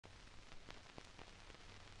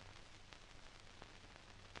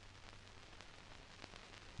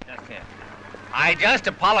Just here. I just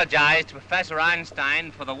apologized to Professor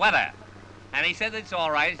Einstein for the weather, and he said it's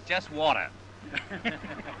all right, it's just water.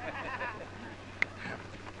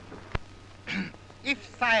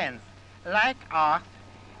 If science, like art,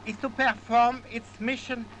 is to perform its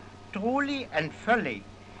mission truly and fully,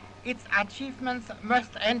 its achievements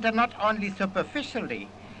must enter not only superficially,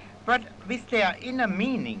 but with their inner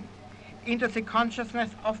meaning into the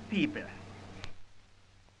consciousness of people,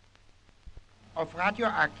 of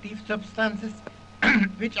radioactive substances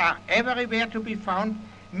which are everywhere to be found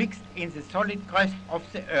mixed in the solid crust of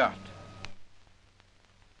the earth.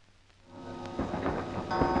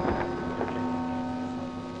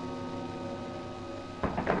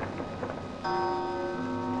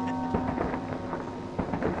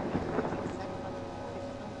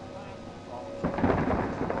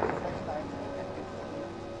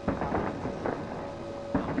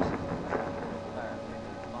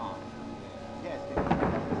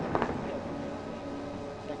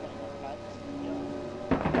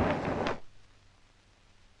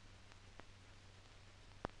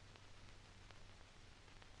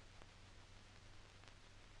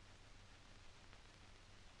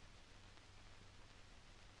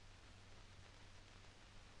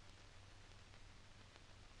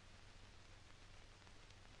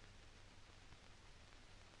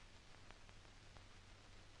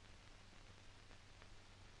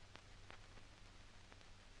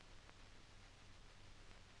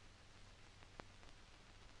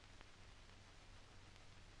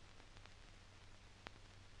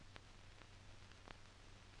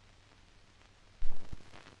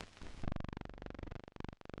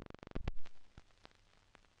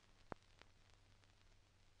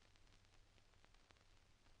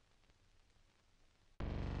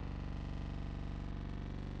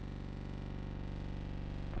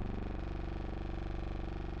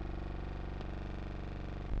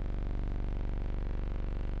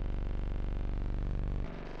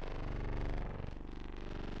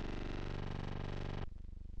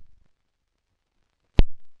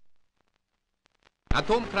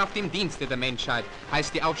 Atomkraft im Dienste der Menschheit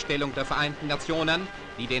heißt die Aufstellung der Vereinten Nationen,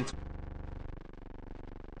 die den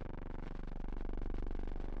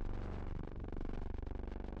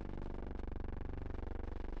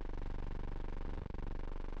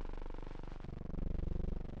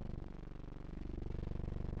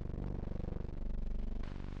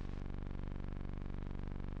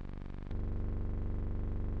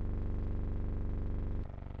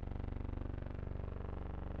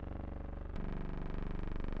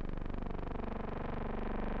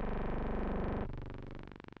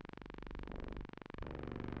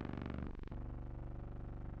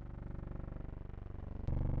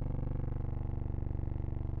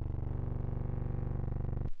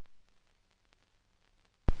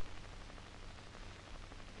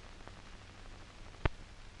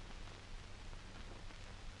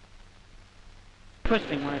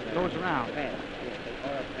twisting when it goes around.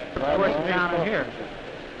 Of course, down in here.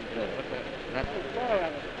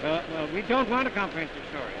 Well, we don't want a comprehensive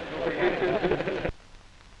story.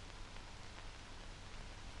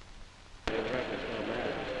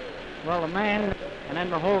 Well, the man, and then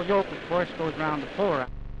the whole yoke, of course, goes around the floor.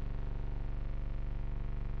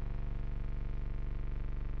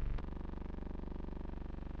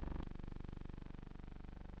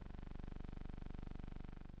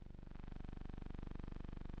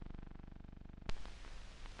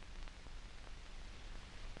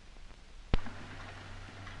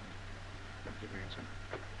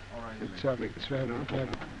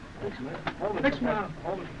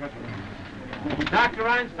 Dr.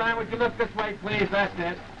 Einstein, would you look this way, please? That's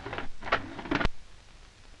it.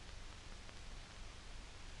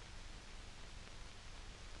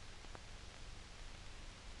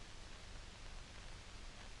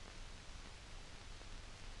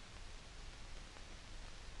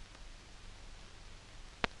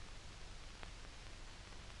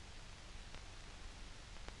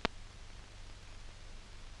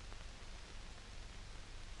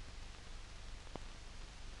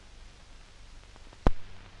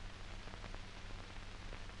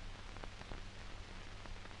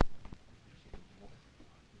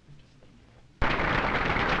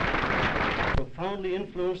 Profoundly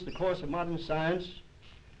influenced the course of modern science,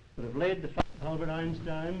 that have laid the Albert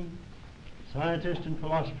Einstein, scientist and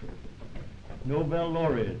philosopher, Nobel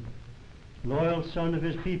laureate, loyal son of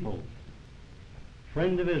his people,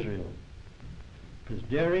 friend of Israel. His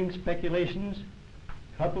daring speculations,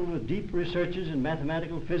 coupled with deep researches in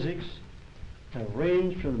mathematical physics, have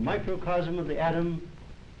ranged from the microcosm of the atom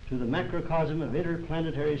to the macrocosm of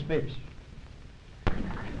interplanetary space.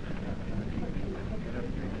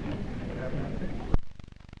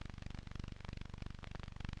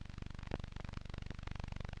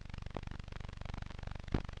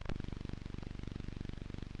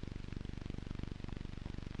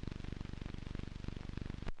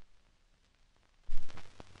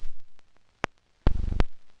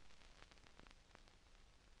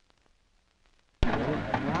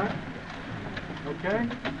 Okay?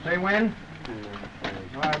 Say when?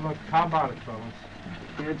 All right, look, how about it, fellas?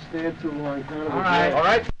 Can't stand too long. All right. All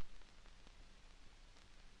right.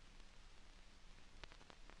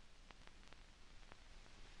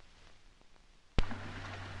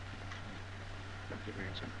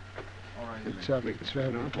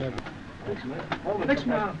 Next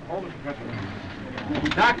man.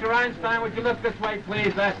 Dr. Einstein, would you look this way,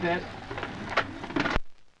 please? That's it.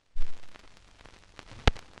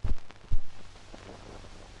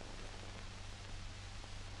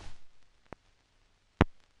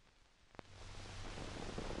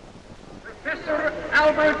 Professor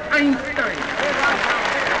Albert Einstein.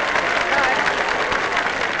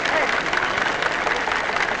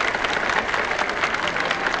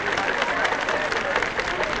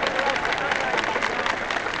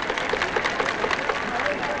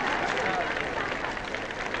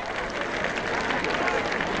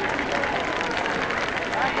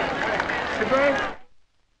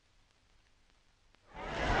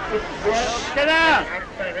 Sit down.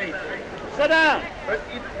 Sit down. But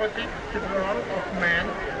it protects the world of man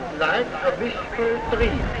like a wishful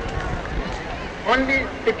dream. Only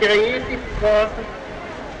the creative forces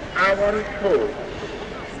are on hold.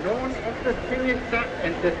 None of the sinister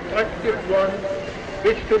and destructive ones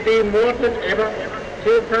which today more than ever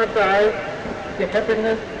jeopardize the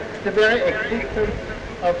happiness, the very existence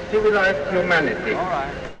of civilized humanity. All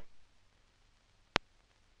right.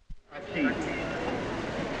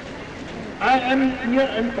 I am here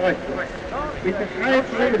impressed with the high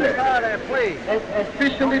privilege of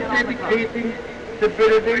officially dedicating the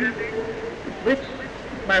building which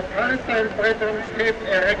my Palestine brethren have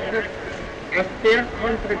erected as their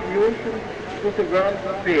contribution to the world's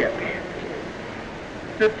affairs.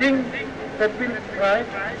 The thing that will strike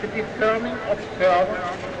the discerning observer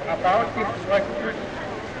about this structure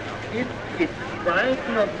is its wide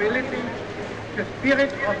nobility, the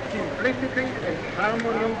spirit of simplicity and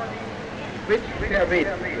harmony which pervades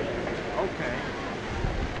it. Okay.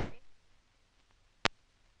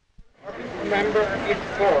 Member is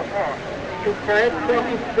forced to fight for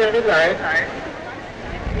his very life,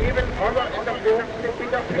 even over and above the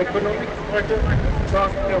bitter economic struggle for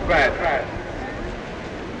survival.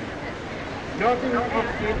 Nothing of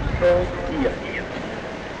this shows here.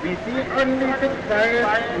 We see only the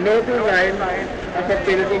quiet, noble line of a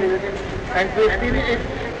building, and within it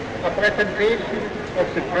a presentation of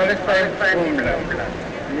the Palestine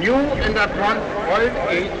homeland. New and at once old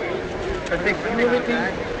age, a security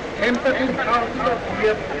tempered in thousands of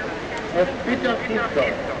years of bitter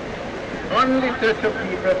history. Only such a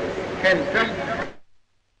people can just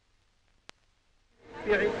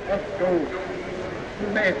spirit of those who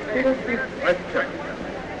may still this structure,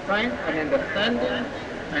 find an understanding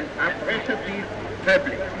and appreciative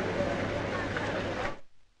public.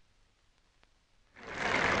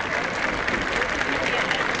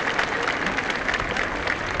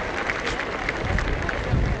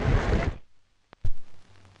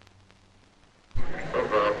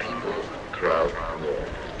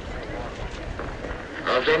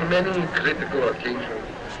 As on many critical occasions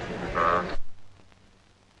in the past,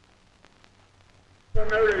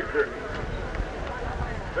 American,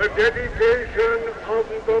 the dedication of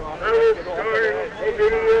the Palestine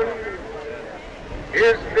Pavilion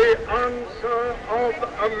is the answer of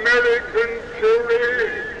American jury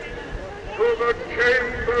to the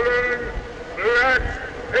Chamberlain black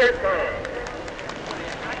paper.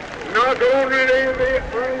 Not only the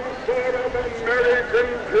answer of American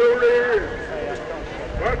jury,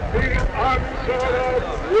 but the answer of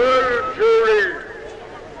world jury.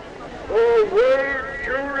 The world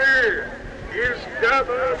jury is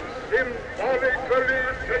gathered symbolically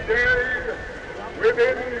today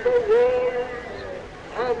within the walls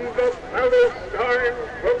of the Palestine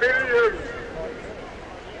Pavilion.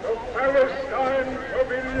 The Palestine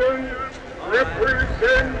Pavilion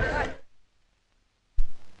represents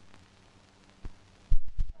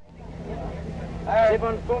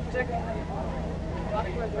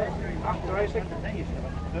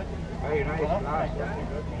Very nice, last.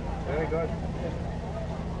 Very good.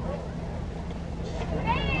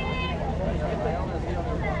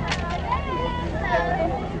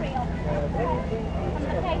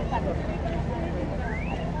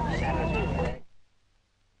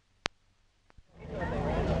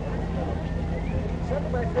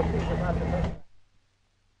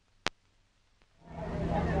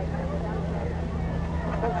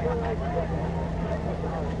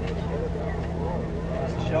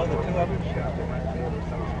 Show the two of them.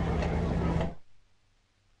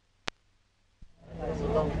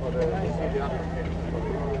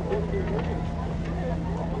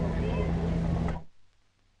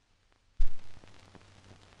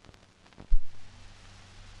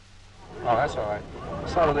 Oh, that's all right.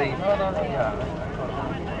 So the... No, yeah.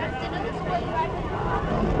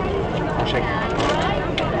 Shake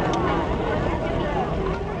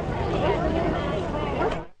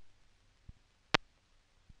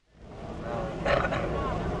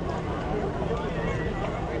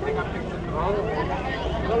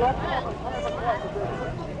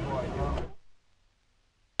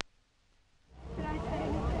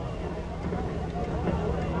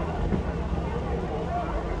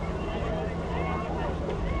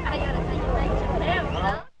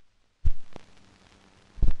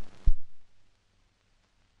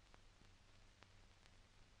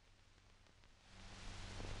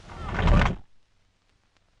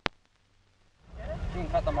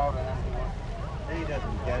cut them out and then... He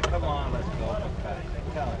doesn't get it. Come on, let's go.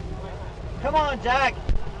 Come on, Jack!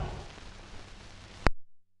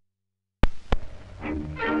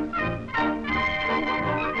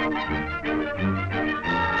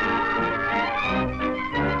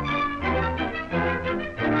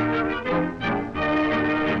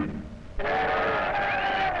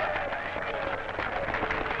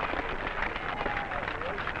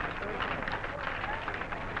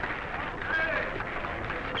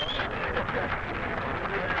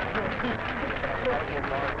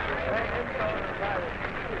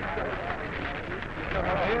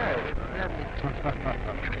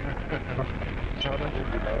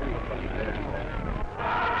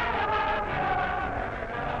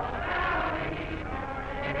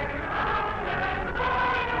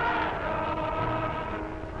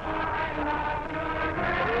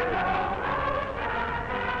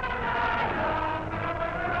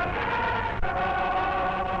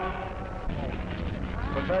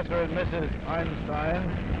 Professor and Mrs. Einstein,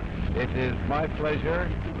 it is my pleasure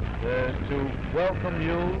to welcome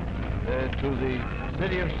you to the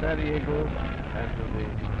city of San Diego and to the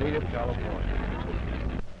state of California.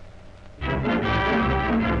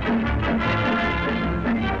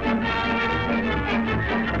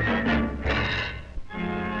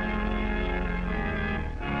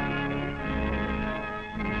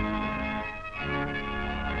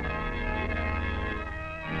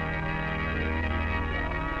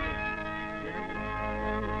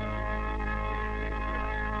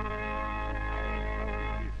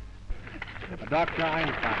 Dr.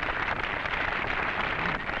 Einstein.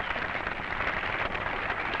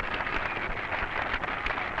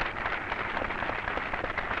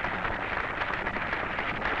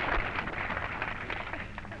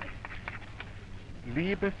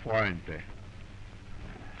 Liebe Freunde,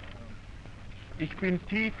 ich bin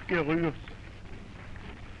tief gerührt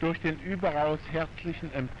durch den überaus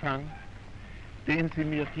herzlichen Empfang, den Sie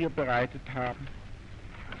mir hier bereitet haben,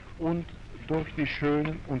 und durch die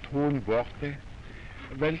schönen und hohen Worte,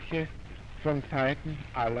 welche von Seiten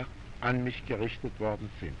aller an mich gerichtet worden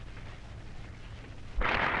sind.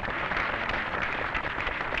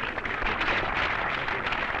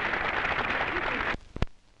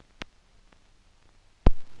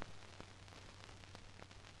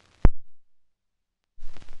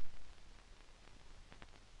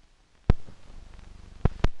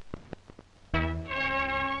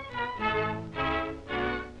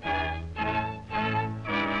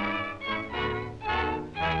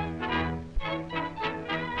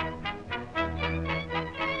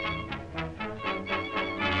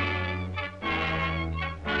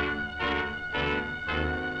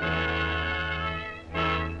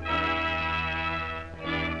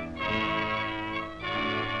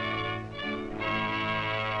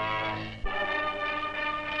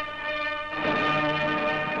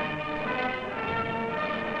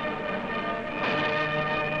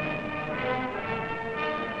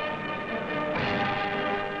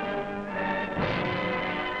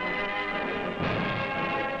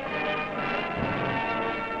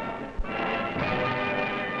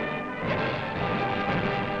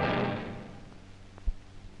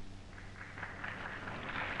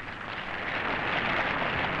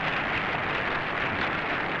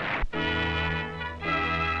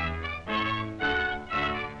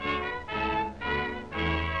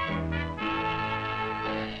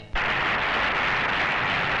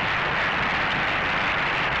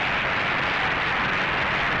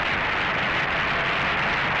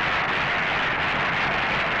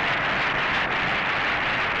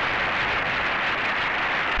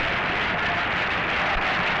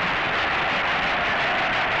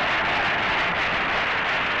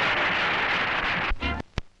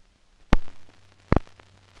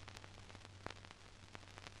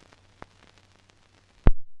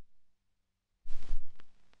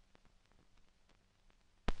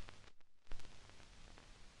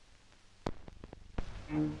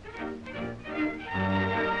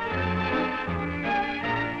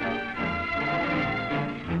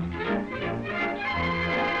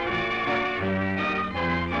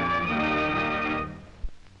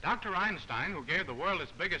 Einstein, who gave the world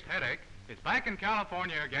its biggest headache, is back in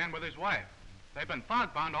California again with his wife. They've been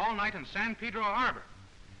fog-bound all night in San Pedro Harbor.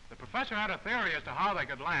 The professor had a theory as to how they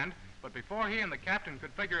could land, but before he and the captain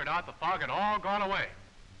could figure it out, the fog had all gone away.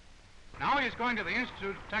 Now he's going to the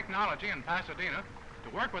Institute of Technology in Pasadena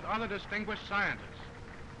to work with other distinguished scientists.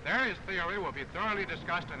 There his theory will be thoroughly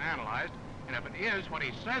discussed and analyzed, and if it is what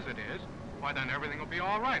he says it is, why then everything will be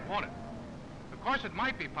all right, won't it? Of course, it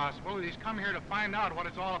might be possible that he's come here to find out what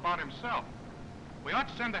it's all about himself. We ought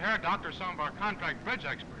to send the Herr Doctor some of our contract bridge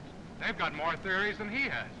experts. They've got more theories than he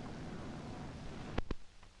has.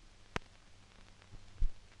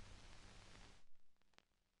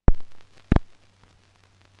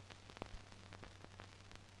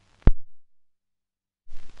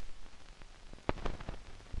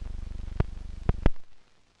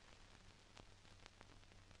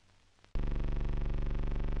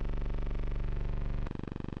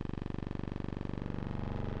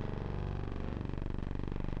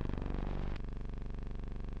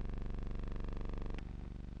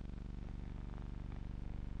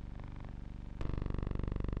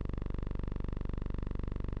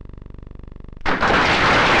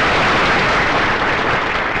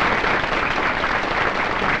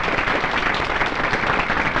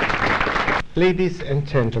 Ladies and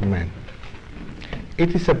gentlemen,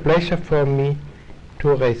 it is a pleasure for me to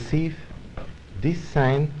receive this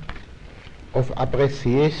sign of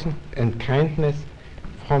appreciation and kindness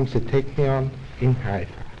from the Technion in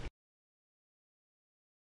Haifa.